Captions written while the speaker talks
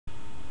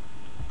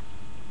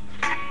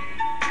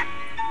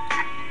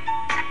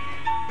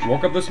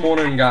Woke up this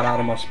morning and got out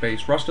of my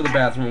space. Rushed to the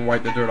bathroom and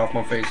wiped the dirt off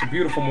my face. A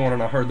beautiful morning,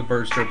 I heard the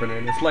birds chirping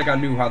in. It's like I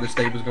knew how this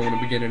day was going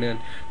to be getting in.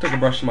 Took a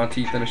brush to my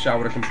teeth and a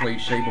shower to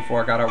complete shave.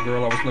 Before I got out,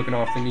 girl, I was looking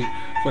off the neat.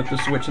 Flipped the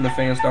switch and the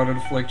fan started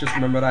to flick. Just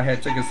remembered I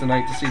had tickets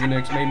tonight to see the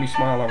Knicks. Made me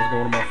smile, I was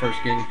going to my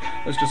first game.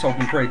 Let's just hope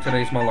and pray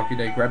today's my lucky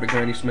day. Grabbed a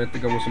Granny Smith to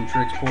go with some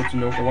tricks. Poured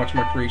some milk and watched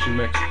my creation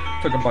mix.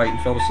 Took a bite and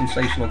felt a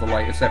sensational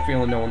delight. It's that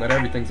feeling knowing that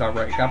everything's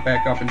alright. Got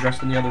back up and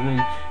dressed in the other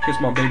room.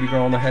 Kissed my baby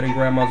girl on the head and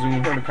grabbed my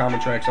zune. Heard a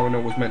common track so I know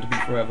it was meant to be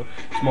forever.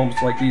 It's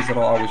moments like these that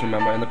I'll always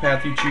remember. And the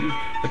path you choose,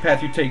 the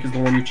path you take is the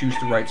one you choose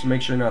to write. So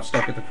make sure you're not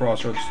stuck at the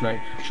crossroads tonight.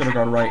 Should have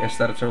gone right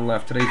instead of turn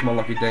left. Today's my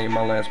lucky day and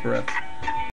my last breath.